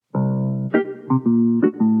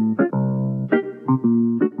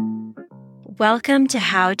Welcome to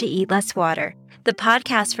How to Eat Less Water, the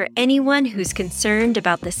podcast for anyone who's concerned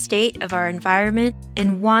about the state of our environment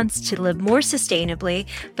and wants to live more sustainably,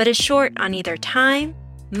 but is short on either time,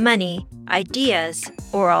 money, ideas,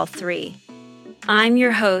 or all three. I'm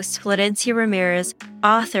your host, Florencia Ramirez,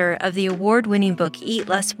 author of the award-winning book Eat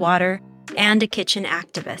Less Water and a kitchen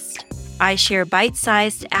activist. I share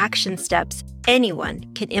bite-sized action steps anyone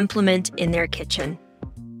can implement in their kitchen.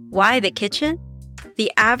 Why the kitchen?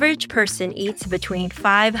 The average person eats between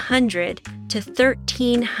 500 to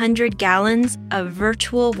 1,300 gallons of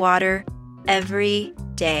virtual water every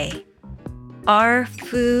day. Our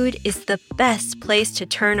food is the best place to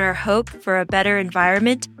turn our hope for a better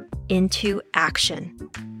environment into action.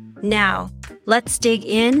 Now, let's dig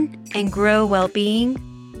in and grow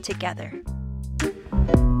well-being together.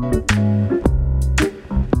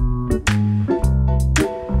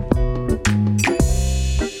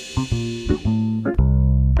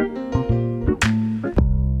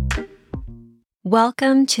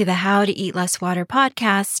 Welcome to the How to Eat Less Water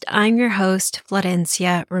podcast. I'm your host,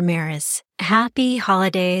 Florencia Ramirez. Happy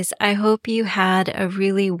holidays. I hope you had a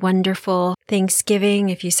really wonderful Thanksgiving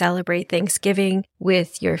if you celebrate Thanksgiving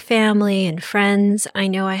with your family and friends. I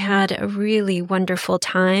know I had a really wonderful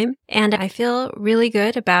time, and I feel really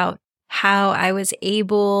good about how I was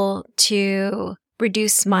able to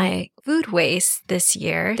reduce my food waste this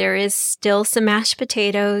year. There is still some mashed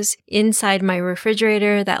potatoes inside my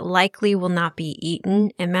refrigerator that likely will not be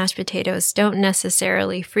eaten, and mashed potatoes don't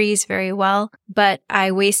necessarily freeze very well, but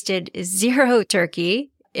I wasted zero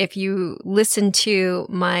turkey. If you listen to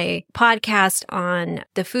my podcast on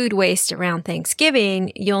the food waste around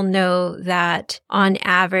Thanksgiving, you'll know that on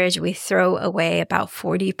average, we throw away about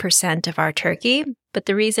 40% of our turkey. But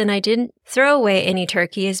the reason I didn't throw away any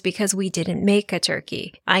turkey is because we didn't make a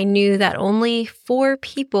turkey. I knew that only 4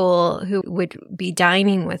 people who would be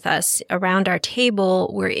dining with us around our table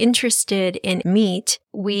were interested in meat.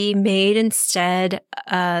 We made instead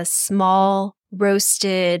a small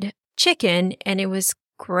roasted chicken, and it was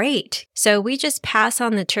great. So we just pass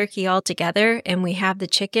on the turkey altogether and we have the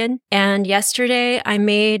chicken. And yesterday I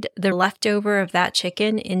made the leftover of that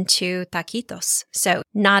chicken into taquitos. So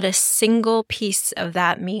not a single piece of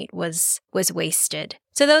that meat was wasted.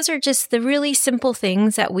 So those are just the really simple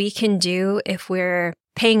things that we can do if we're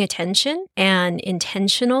paying attention and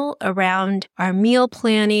intentional around our meal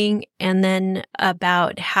planning, and then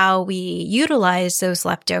about how we utilize those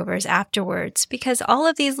leftovers afterwards, because all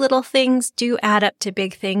of these little things do add up to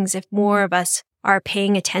big things if more of us are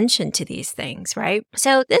paying attention to these things, right?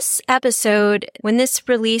 So this episode, when this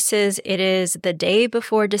releases, it is the day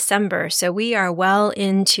before December. So we are well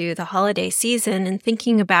into the holiday season and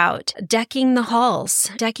thinking about decking the halls,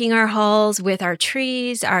 decking our halls with our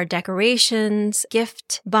trees, our decorations,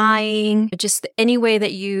 gift buying. Just any way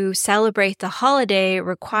that you celebrate the holiday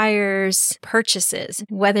requires purchases,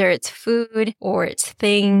 whether it's food or it's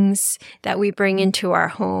things that we bring into our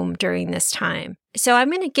home during this time. So I'm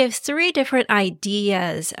going to give 3 different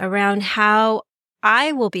ideas around how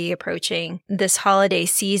I will be approaching this holiday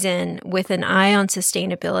season with an eye on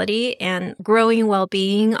sustainability and growing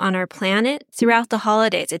well-being on our planet throughout the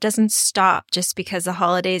holidays. It doesn't stop just because the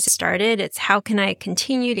holidays started. It's how can I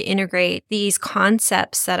continue to integrate these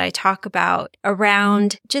concepts that I talk about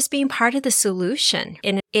around just being part of the solution.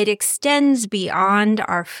 And it extends beyond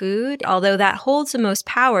our food, although that holds the most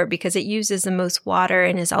power because it uses the most water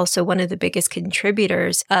and is also one of the biggest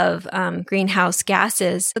contributors of greenhouse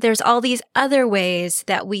gases. But there's all these other ways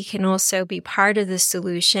that we can also be part of the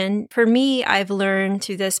solution. For me, I've learned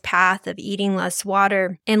through this path of eating less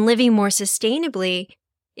water and living more sustainably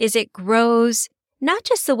is it grows not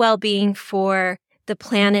just the well-being for the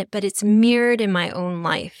planet, but it's mirrored in my own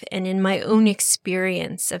life and in my own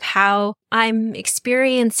experience of how I'm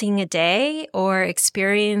experiencing a day or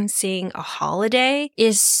experiencing a holiday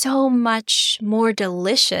is so much more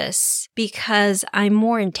delicious because I'm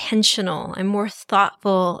more intentional. I'm more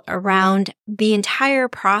thoughtful around the entire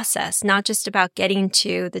process, not just about getting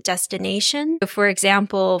to the destination. For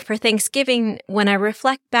example, for Thanksgiving, when I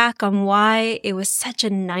reflect back on why it was such a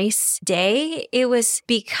nice day, it was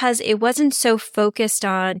because it wasn't so focused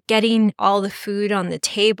on getting all the food on the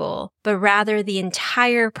table, but rather the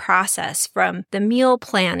entire process from the meal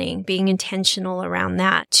planning, being intentional around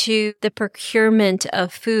that, to the procurement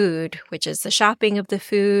of food, which is the shopping of the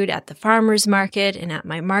food at the farmer's market and at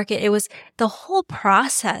my market. It was the whole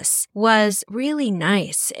process was really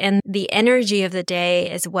nice. And the energy of the day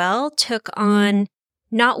as well took on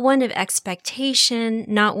not one of expectation,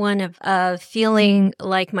 not one of feeling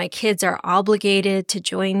like my kids are obligated to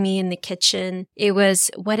join me in the kitchen. It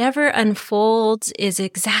was whatever unfolds is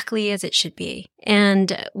exactly as it should be.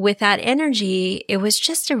 And with that energy, it was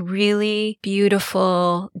just a really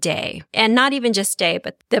beautiful day. And not even just day,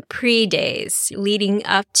 but the pre-days leading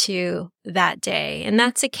up to that day. And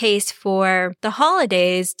that's a case for the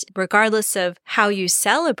holidays, regardless of how you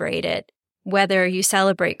celebrate it. Whether you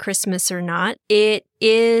celebrate Christmas or not, it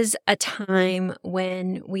is a time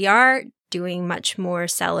when we are doing much more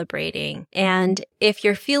celebrating. And if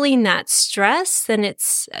you're feeling that stress, then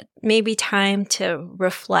it's maybe time to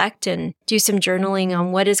reflect and do some journaling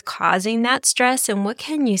on what is causing that stress and what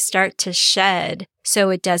can you start to shed so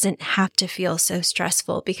it doesn't have to feel so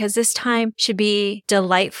stressful, because this time should be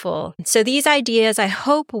delightful. So these ideas, I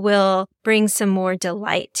hope, will bring some more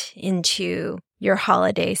delight into your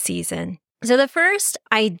holiday season. So the first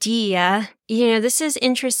idea, this is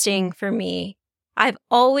interesting for me. I've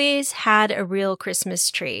always had a real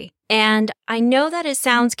Christmas tree. And I know that it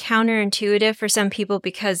sounds counterintuitive for some people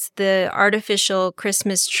because the artificial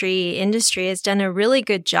Christmas tree industry has done a really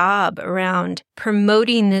good job around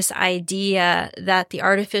promoting this idea that the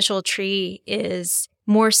artificial tree is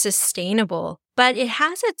more sustainable. But it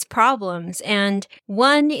has its problems, and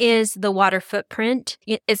one is the water footprint.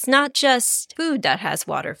 It's not just food that has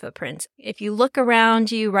water footprints. If you look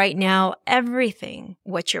around you right now, everything,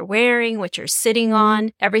 what you're wearing, what you're sitting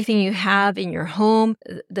on, everything you have in your home,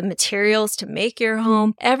 the materials to make your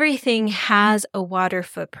home, everything has a water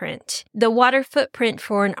footprint. The water footprint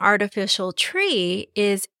for an artificial tree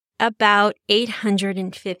is about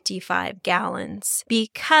 855 gallons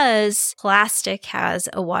because plastic has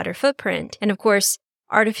a water footprint. And of course,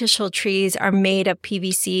 artificial trees are made of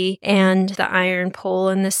PVC and the iron pole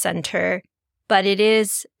in the center, but it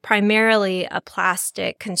is primarily a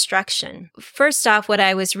plastic construction. First off, what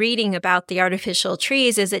I was reading about the artificial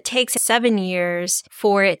trees is it takes 7 years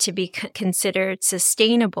for it to be considered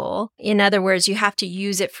sustainable. In other words, you have to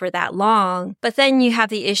use it for that long, but then you have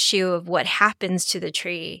the issue of what happens to the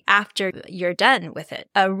tree after you're done with it.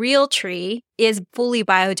 A real tree is fully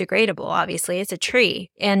biodegradable, obviously. It's a tree.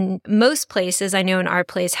 And most places, I know in our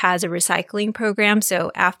place, has a recycling program.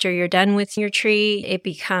 So after you're done with your tree, it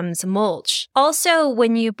becomes mulch. Also,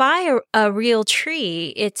 when you buy a real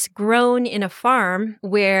tree, it's grown in a farm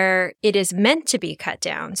where it is meant to be cut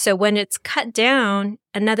down. So when it's cut down,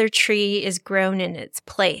 another tree is grown in its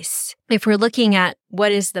place. If we're looking at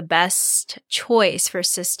what is the best choice for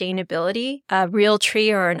sustainability, a real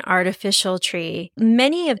tree or an artificial tree,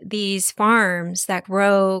 many of these farms that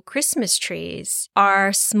grow Christmas trees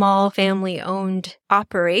are small family-owned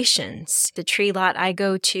operations. The tree lot I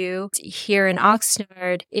go to here in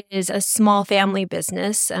Oxnard is a small family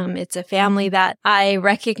business. It's a family that I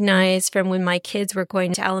recognize from when my kids were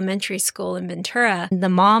going to elementary school in Ventura. The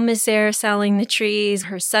mom is there selling the trees.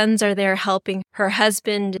 Her sons are there helping. Her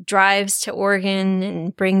husband drives to Oregon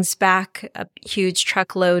and brings back a huge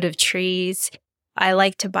truckload of trees. I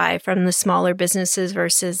like to buy from the smaller businesses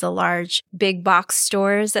versus the large big box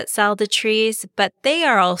stores that sell the trees, but they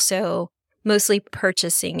are also mostly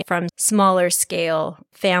purchasing from smaller scale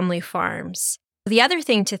family farms. The other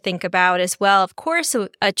thing to think about as well, of course,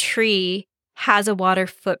 a tree has a water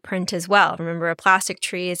footprint as well. Remember, a plastic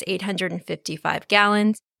tree is 855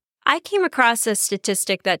 gallons. I came across a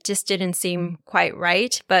statistic that just didn't seem quite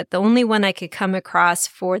right, but the only one I could come across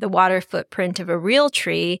for the water footprint of a real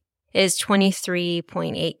tree is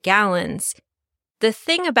 23.8 gallons. The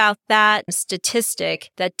thing about that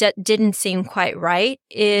statistic that didn't seem quite right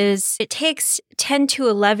is it takes 10 to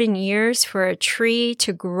 11 years for a tree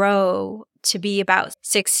to grow to be about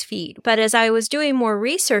 6 feet. But as I was doing more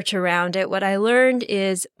research around it, what I learned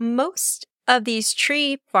is most of these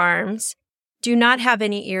tree farms do not have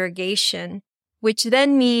any irrigation, which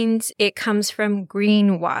then means it comes from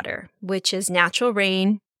green water, which is natural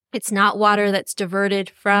rain. It's not water that's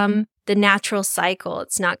diverted from the natural cycle.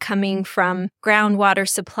 It's not coming from groundwater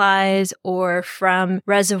supplies or from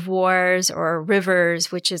reservoirs or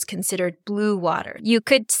rivers, which is considered blue water. You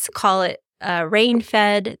could call it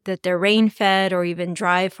rain-fed, that they're rain-fed or even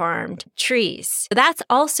dry-farmed trees. That's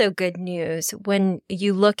also good news when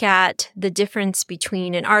you look at the difference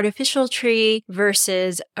between an artificial tree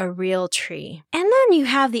versus a real tree. And then you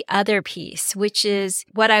have the other piece, which is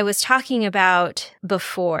what I was talking about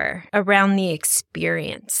before around the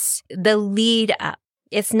experience, the lead up.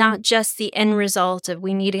 It's not just the end result of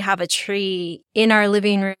we need to have a tree in our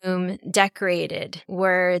living room decorated,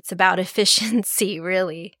 where it's about efficiency,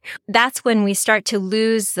 really. That's when we start to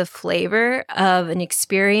lose the flavor of an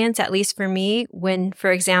experience, at least for me, when,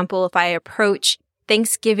 for example, if I approach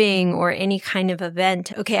Thanksgiving or any kind of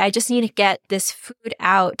event, okay, I just need to get this food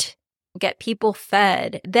out, get people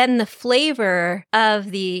fed, then the flavor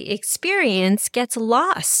of the experience gets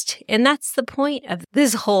lost. And that's the point of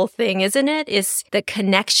this whole thing, isn't it? Is the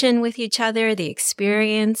connection with each other, the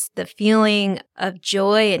experience, the feeling of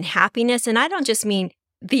joy and happiness. And I don't just mean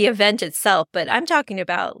the event itself, but I'm talking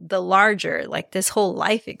about the larger, like this whole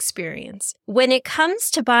life experience. When it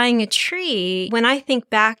comes to buying a tree, when I think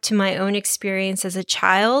back to my own experience as a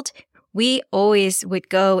child, we always would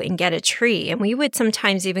go and get a tree, and we would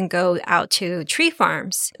sometimes even go out to tree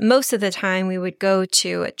farms. Most of the time we would go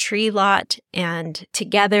to a tree lot and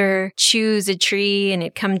together choose a tree, and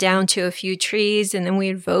it'd come down to a few trees, and then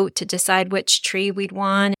we'd vote to decide which tree we'd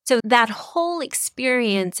want. So that whole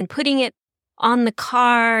experience and putting it on the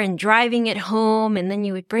car and driving it home, and then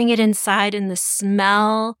you would bring it inside, and the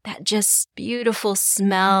smell, that just beautiful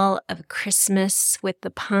smell of Christmas with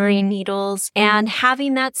the pine needles, and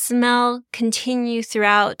having that smell continue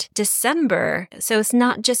throughout December. So it's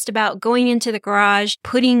not just about going into the garage,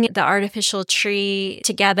 putting the artificial tree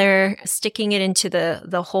together, sticking it into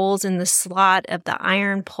the holes in the slot of the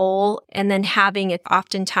iron pole, and then having it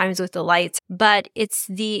oftentimes with the lights, but it's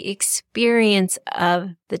the experience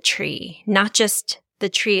of the tree, not just the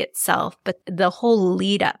tree itself, but the whole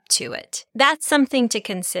lead up to it. That's something to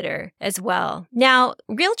consider as well. Now,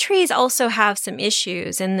 real trees also have some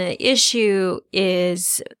issues, and the issue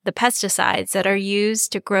is the pesticides that are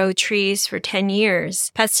used to grow trees for 10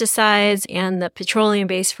 years. Pesticides and the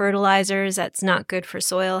petroleum-based fertilizers, that's not good for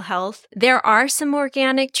soil health. There are some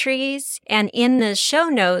organic trees, and in the show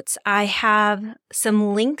notes, I have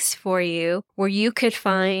some links for you where you could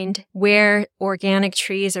find where organic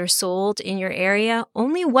trees are sold in your area.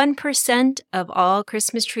 Only 1% of all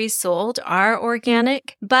Christmas trees sold are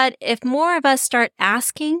organic. But if more of us start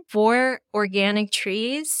asking for organic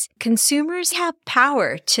trees, consumers have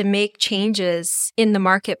power to make changes in the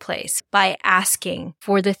marketplace by asking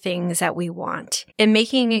for the things that we want and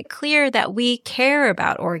making it clear that we care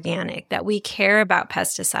about organic, that we care about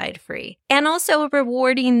pesticide-free, and also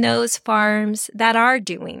rewarding those farms that are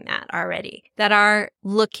doing that already, that are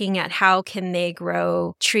looking at how can they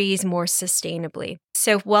grow trees more sustainably.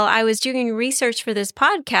 So while I was doing research for this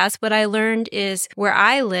podcast, what I learned is where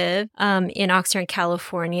I live in Oxnard,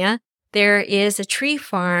 California, there is a tree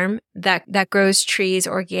farm that grows trees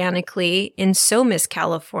organically in Somis,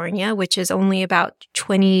 California, which is only about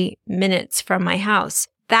 20 minutes from my house.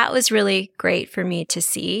 That was really great for me to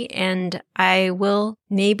see, and I will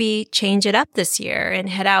maybe change it up this year and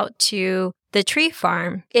head out to the tree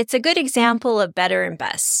farm. It's a good example of better and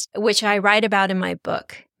best, which I write about in my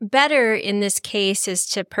book. Better in this case is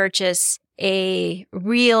to purchase a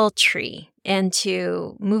real tree and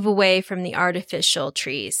to move away from the artificial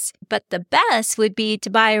trees. But the best would be to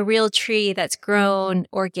buy a real tree that's grown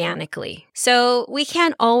organically. So we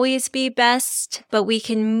can't always be best, but we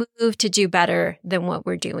can move to do better than what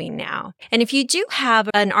we're doing now. And if you do have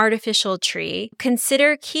an artificial tree,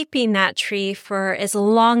 consider keeping that tree for as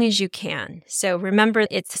long as you can. So remember,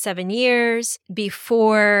 it's 7 years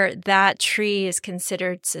before that tree is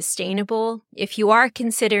considered sustainable. If you are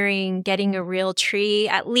considering getting a real tree,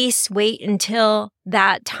 at least wait until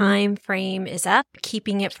that time frame is up,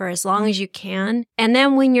 keeping it for as long as you can. And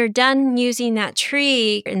then when you're done using that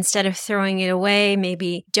tree, instead of throwing it away,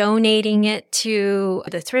 maybe donating it to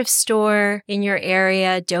the thrift store in your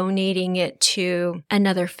area, donating it to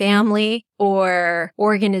another family or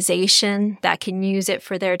organization that can use it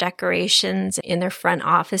for their decorations in their front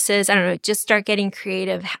offices. I don't know, just start getting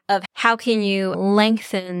creative of how can you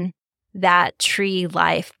lengthen that tree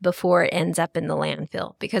life before it ends up in the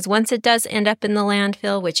landfill. Because once it does end up in the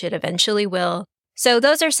landfill, which it eventually will. So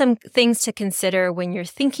those are some things to consider when you're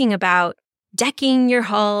thinking about decking your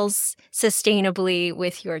halls sustainably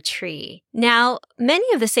with your tree. Now,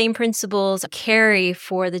 many of the same principles carry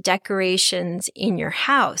for the decorations in your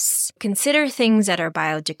house. Consider things that are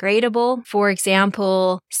biodegradable. For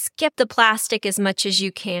example, skip the plastic as much as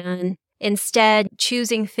you can. Instead,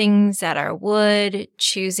 choosing things that are wood,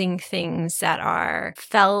 choosing things that are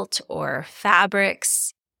felt or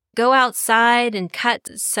fabrics. Go outside and cut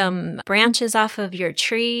some branches off of your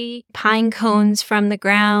tree, pine cones from the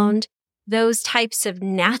ground. Those types of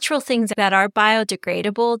natural things that are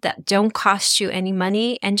biodegradable, that don't cost you any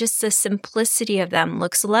money, and just the simplicity of them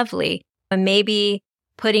looks lovely. And maybe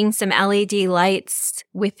putting some LED lights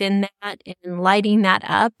within that and lighting that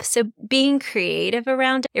up. So being creative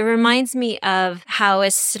around it. It reminds me of how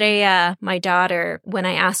Estrella, my daughter, when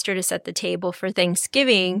I asked her to set the table for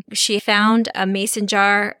Thanksgiving, she found a mason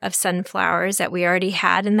jar of sunflowers that we already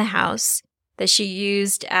had in the house that she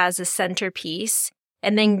used as a centerpiece.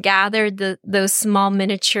 and then gathered those small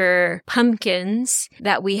miniature pumpkins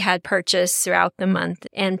that we had purchased throughout the month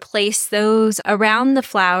and placed those around the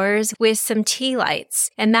flowers with some tea lights.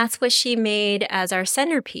 And that's what she made as our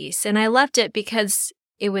centerpiece. And I loved it because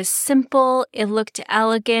it was simple, it looked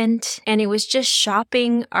elegant, and it was just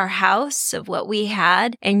shopping our house of what we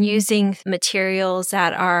had and using materials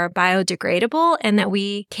that are biodegradable and that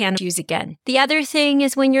we can use again. The other thing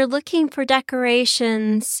is when you're looking for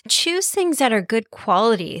decorations, choose things that are good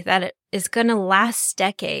quality, that is going to last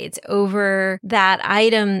decades over that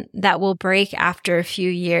item that will break after a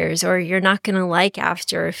few years or you're not going to like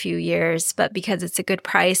after a few years, but because it's a good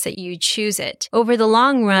price that you choose it. Over the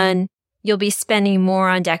long run, you'll be spending more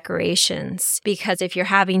on decorations because if you're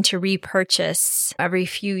having to repurchase every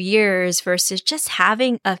few years versus just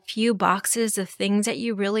having a few boxes of things that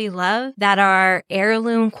you really love that are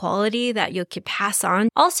heirloom quality that you could pass on.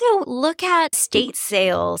 Also, look at estate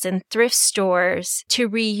sales and thrift stores to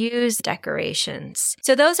reuse decorations.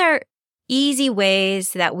 So those are easy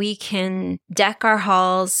ways that we can deck our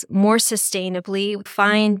halls more sustainably,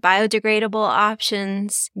 find biodegradable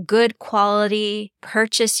options, good quality,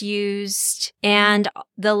 purchase used. And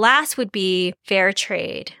the last would be fair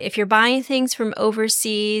trade. If you're buying things from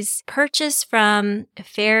overseas, purchase from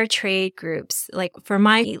fair trade groups. Like for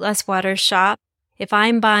my Eat Less Water shop, if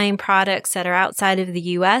I'm buying products that are outside of the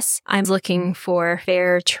US, I'm looking for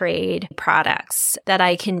fair trade products that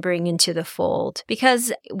I can bring into the fold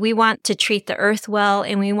because we want to treat the earth well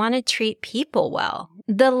and we want to treat people well.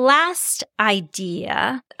 The last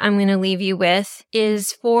idea I'm going to leave you with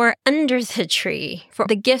is for under the tree, for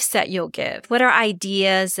the gifts that you'll give. What are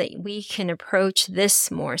ideas that we can approach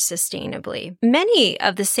this more sustainably? Many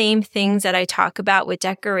of the same things that I talk about with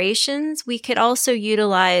decorations, we could also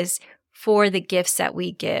utilize for the gifts that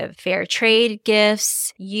we give. Fair trade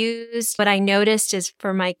gifts, used. What I noticed is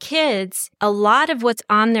for my kids, a lot of what's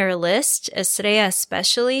on their list, Estrella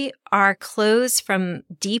especially, are clothes from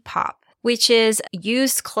Depop, which is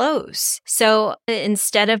used clothes. So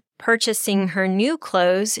instead of purchasing her new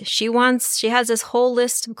clothes, she has this whole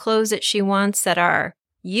list of clothes that she wants that are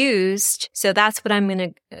used. So that's what I'm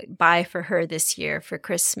going to buy for her this year for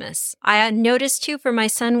Christmas. I noticed too for my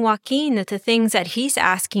son Joaquin that the things that he's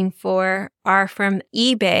asking for are from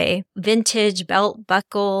eBay, vintage belt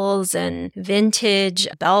buckles and vintage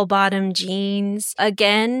bell-bottom jeans.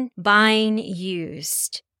 Again, buying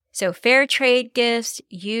used. So fair trade gifts,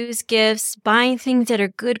 used gifts, buying things that are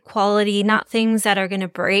good quality, not things that are going to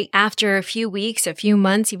break after a few weeks, a few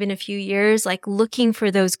months, even a few years, like looking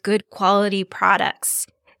for those good quality products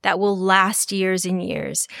that will last years and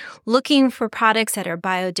years, looking for products that are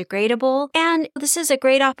biodegradable. And this is a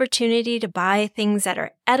great opportunity to buy things that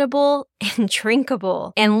are edible and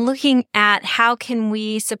drinkable and looking at how can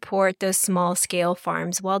we support those small scale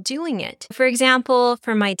farms while doing it. For example,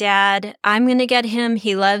 for my dad, I'm going to get him,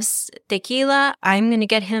 he loves tequila. I'm going to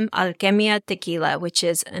get him Alquimia tequila, which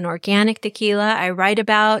is an organic tequila I write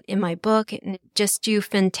about in my book and just do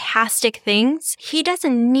fantastic things. He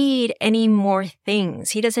doesn't need any more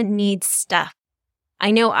things. He doesn't need stuff. I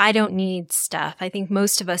know I don't need stuff. I think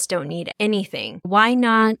most of us don't need anything. Why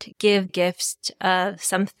not give gifts of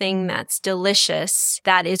something that's delicious,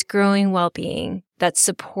 that is growing well-being, that's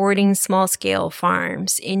supporting small-scale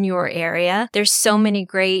farms in your area? There's so many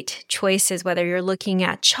great choices, whether you're looking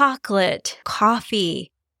at chocolate, coffee,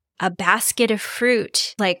 a basket of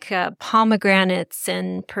fruit like pomegranates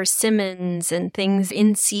and persimmons and things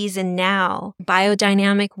in season now,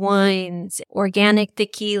 biodynamic wines, organic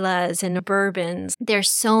tequilas and bourbons.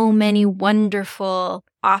 There's so many wonderful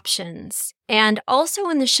options. And also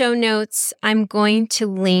in the show notes, I'm going to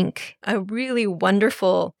link a really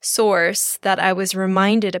wonderful source that I was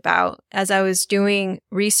reminded about as I was doing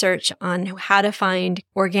research on how to find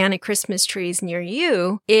organic Christmas trees near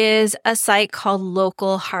you, is a site called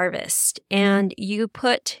Local Harvest. And you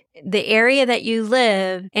put the area that you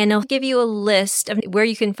live, and it'll give you a list of where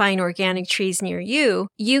you can find organic trees near you.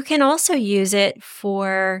 You can also use it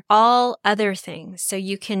for all other things. So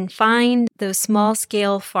you can find those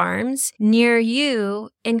small-scale farms near you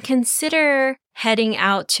and consider heading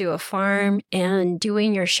out to a farm and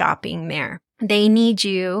doing your shopping there. They need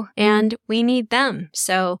you and we need them.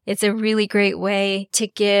 So it's a really great way to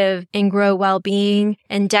give and grow well-being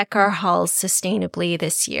and deck our halls sustainably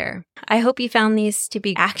this year. I hope you found these to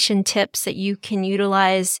be action tips that you can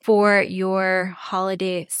utilize for your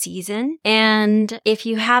holiday season. And if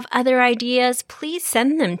you have other ideas, please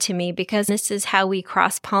send them to me because this is how we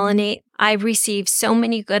cross-pollinate. I've received so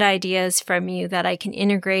many good ideas from you that I can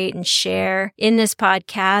integrate and share in this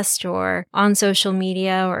podcast or on social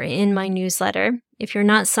media or in my newsletter. If you're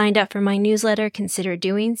not signed up for my newsletter, consider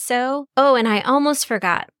doing so. Oh, and I almost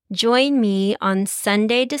forgot. Join me on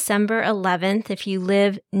Sunday, December 11th, if you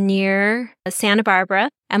live near Santa Barbara,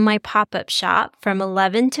 at my pop-up shop from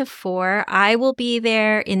 11 to 4. I will be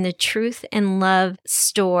there in the Truth and Love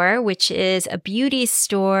store, which is a beauty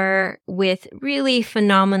store with really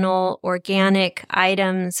phenomenal organic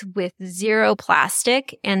items with zero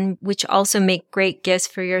plastic, and which also make great gifts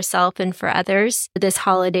for yourself and for others this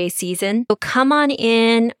holiday season. So come on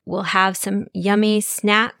in. We'll have some yummy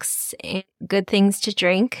snacks and good things to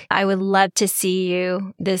drink. I would love to see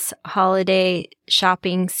you this holiday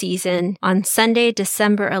shopping season on Sunday,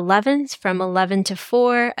 December 11th from 11 to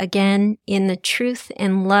 4, again in the Truth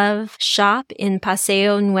and Love shop in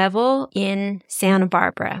Paseo Nuevo in Santa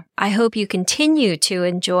Barbara. I hope you continue to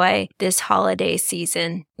enjoy this holiday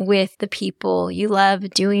season with the people you love,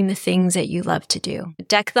 doing the things that you love to do.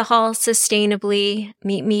 Deck the hall sustainably.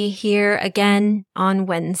 Meet me here again on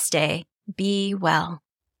Wednesday. Be well.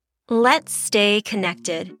 Let's stay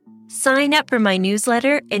connected. Sign up for my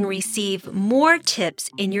newsletter and receive more tips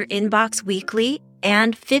in your inbox weekly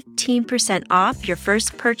and 15% off your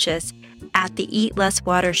first purchase at the Eat Less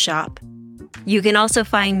Water shop. You can also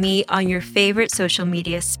find me on your favorite social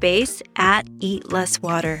media space at Eat Less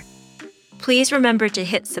Water. Please remember to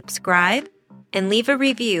hit subscribe and leave a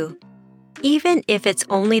review, even if it's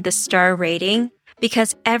only the star rating,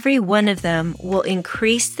 because every one of them will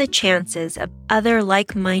increase the chances of other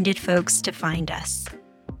like-minded folks to find us.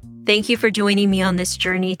 Thank you for joining me on this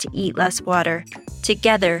journey to eat less water.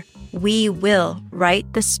 Together, we will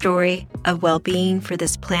write the story of well-being for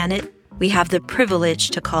this planet we have the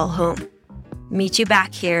privilege to call home. Meet you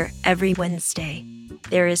back here every Wednesday.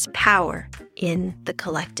 There is power in the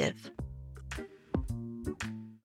collective.